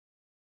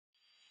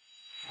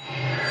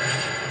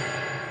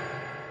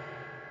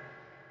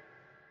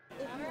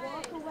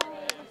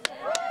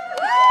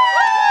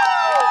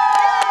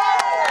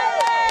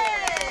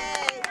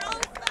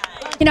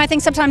I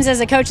think sometimes as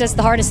a coach that's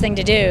the hardest thing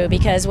to do,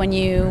 because when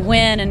you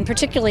win, and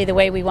particularly the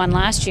way we won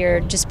last year,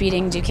 just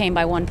beating Duquesne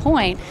by 1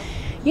 point,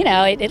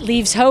 it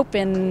leaves hope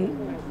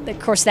in, of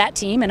course, that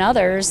team and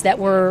others that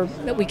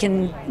we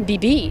can be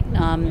beat.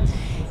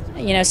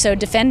 So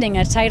defending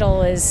a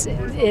title is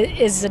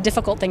a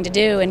difficult thing to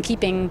do, and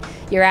keeping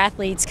your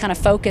athletes kind of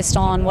focused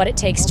on what it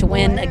takes to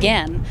win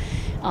again.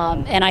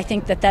 And I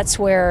think that's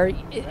where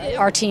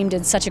our team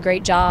did such a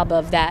great job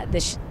of that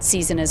this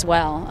season as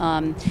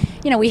well.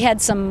 We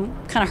had some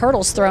kind of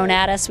hurdles thrown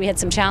at us. We had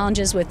some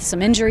challenges with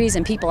some injuries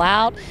and people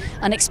out,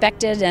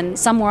 unexpected, and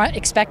some were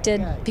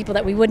expected, people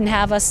that we wouldn't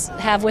have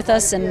with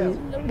us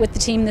and with the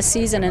team this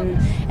season,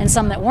 and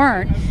some that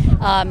weren't.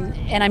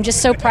 And I'm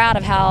just so proud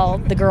of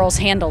how the girls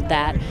handled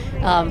that,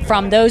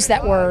 from those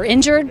that were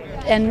injured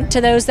and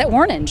to those that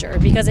weren't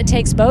injured, because it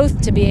takes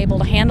both to be able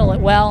to handle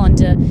it well and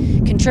to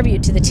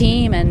contribute to the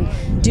team and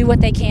do what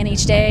they can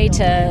each day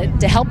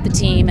to help the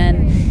team.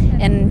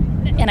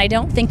 And I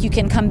don't think you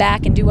can come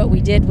back and do what we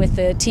did with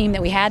the team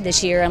that we had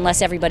this year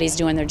unless everybody's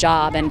doing their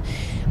job.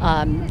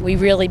 And we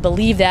really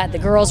believe that. The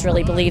girls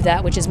really believe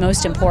that, which is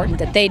most important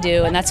that they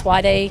do, and that's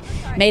why they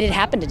made it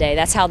happen today.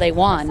 That's how they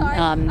won.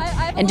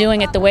 And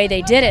doing it the way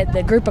they did it,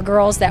 the group of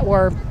girls that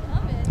were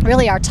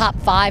really our top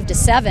 5 to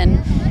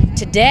 7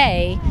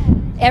 today,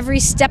 every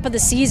step of the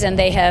season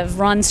they have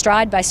run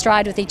stride by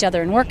stride with each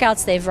other in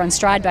workouts. They've run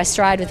stride by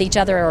stride with each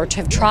other, or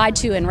have tried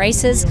to in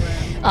races,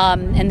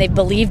 and they've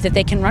believed that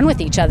they can run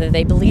with each other.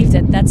 They believe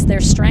that that's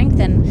their strength,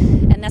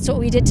 and that's what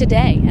we did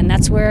today. And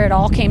that's where it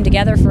all came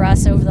together for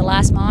us over the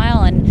last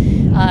mile,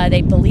 and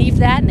they believed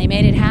that, and they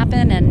made it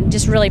happen, and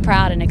just really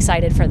proud and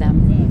excited for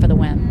them for the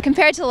win.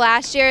 Compared to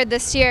last year,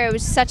 this year it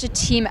was such a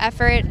team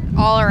effort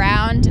all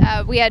around.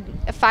 We had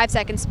a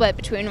 5-second split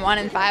between 1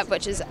 and 5,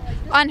 which is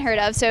unheard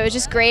of, so it was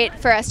just great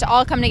for us to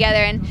all come together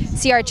and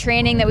see our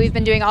training that we've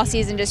been doing all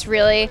season just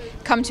really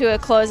come to a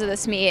close of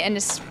this meet and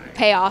just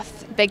pay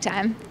off big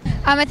time.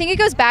 I think it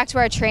goes back to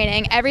our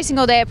training. Every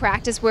single day of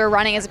practice we're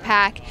running as a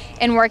pack.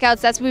 In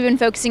workouts, that's what we've been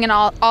focusing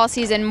on all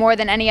season, more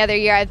than any other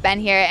year I've been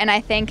here, and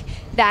I think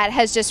that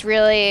has just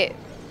really,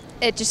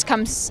 it just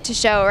comes to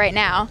show right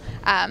now,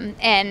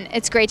 and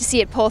it's great to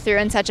see it pull through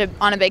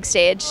on a big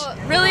stage.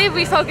 Well, really,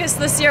 we focused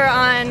this year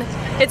on,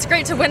 it's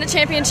great to win a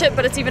championship,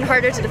 but it's even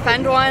harder to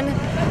defend one.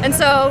 And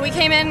so we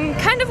came in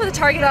kind of with a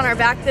target on our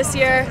back this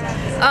year,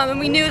 and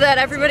we knew that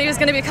everybody was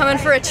going to be coming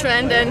for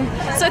Richmond, and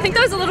so I think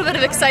there was a little bit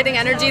of exciting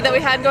energy that we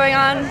had going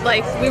on.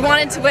 Like, we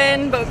wanted to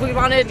win, but we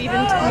wanted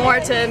even more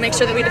to make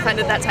sure that we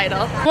defended that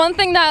title. One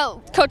thing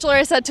that Coach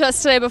Laurie said to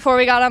us today before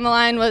we got on the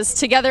line was,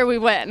 together we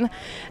win.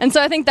 And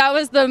so I think that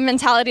was the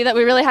mentality that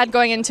we really had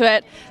going into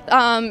it.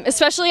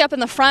 Especially up in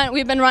the front,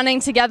 we've been running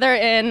together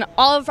in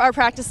all of our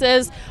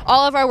practices,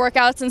 all of our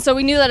workouts, and so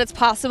we knew that it's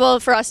possible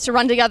for us to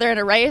run together in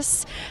a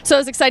race. So it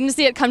was exciting to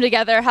see it come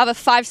together, have a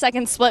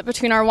 5-second split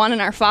between our 1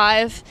 and our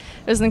 5.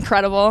 It was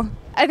incredible.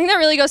 I think that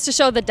really goes to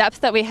show the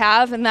depth that we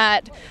have, and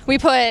that we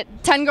put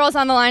 10 girls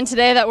on the line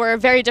today that were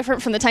very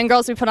different from the 10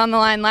 girls we put on the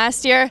line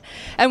last year,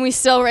 and we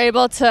still were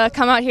able to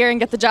come out here and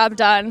get the job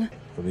done.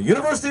 From the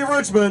University of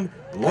Richmond,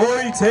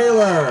 Laurie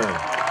Taylor.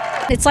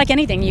 It's like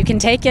anything. You can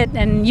take it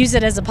and use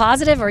it as a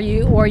positive, or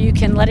you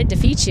can let it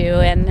defeat you,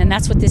 and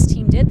that's what this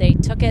team did. They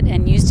took it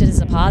and used it as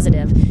a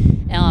positive,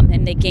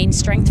 and they gained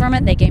strength from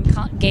it. They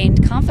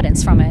gained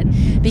confidence from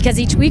it, because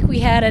each week we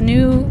had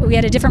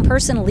a different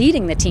person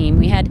leading the team.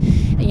 We had,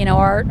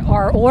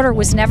 our order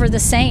was never the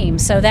same,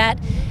 so that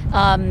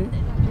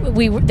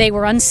they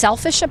were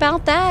unselfish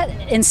about that.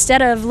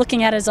 Instead of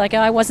looking at it as like, oh,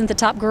 I wasn't the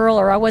top girl,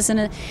 or I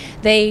wasn't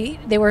they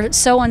were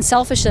so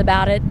unselfish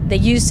about it. They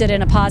used it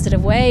in a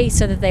positive way,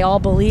 so that they all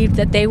believed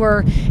that they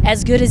were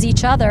as good as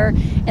each other,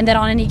 and that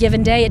on any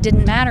given day it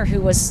didn't matter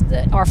who was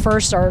our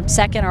first or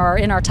second or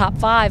in our top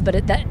 5,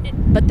 but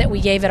that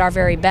we gave it our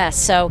very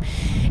best. So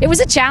it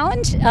was a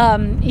challenge,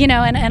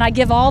 and I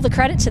give all the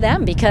credit to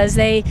them, because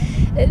they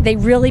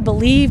really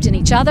believed in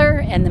each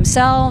other and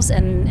themselves,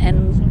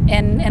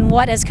 and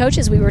what, as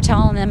coaches, we were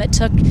telling them it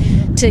took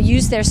to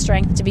use their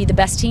strength to be the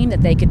best team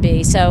that they could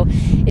be. So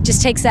it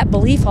just takes that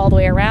belief all the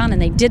way around,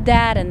 and they did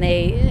that, and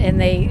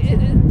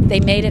they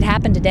made it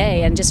happen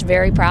today, and just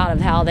very proud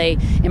of how they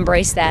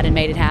embraced that and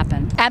made it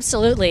happen.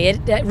 Absolutely.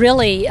 It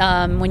really,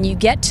 when you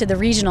get to the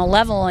regional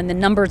level and the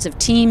numbers of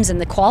teams and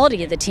the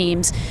quality of the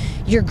teams,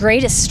 your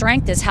greatest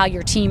strength is how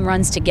your team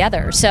runs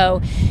together.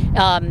 So,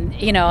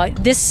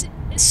 this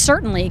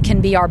certainly can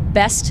be our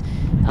best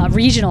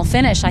regional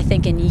finish, I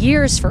think, in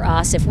years for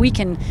us, if we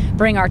can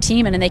bring our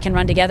team in and they can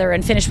run together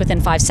and finish within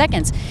 5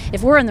 seconds.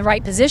 If we're in the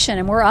right position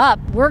and we're up,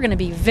 we're going to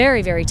be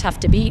very, very tough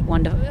to beat. We're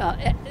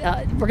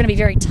going to be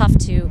very tough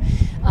to,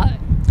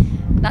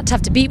 not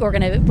tough to beat. We're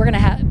going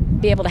to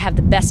be able to have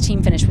the best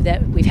team finish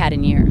that we've had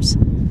in years.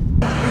 1,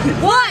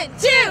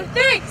 2,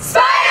 3,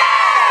 Spiders!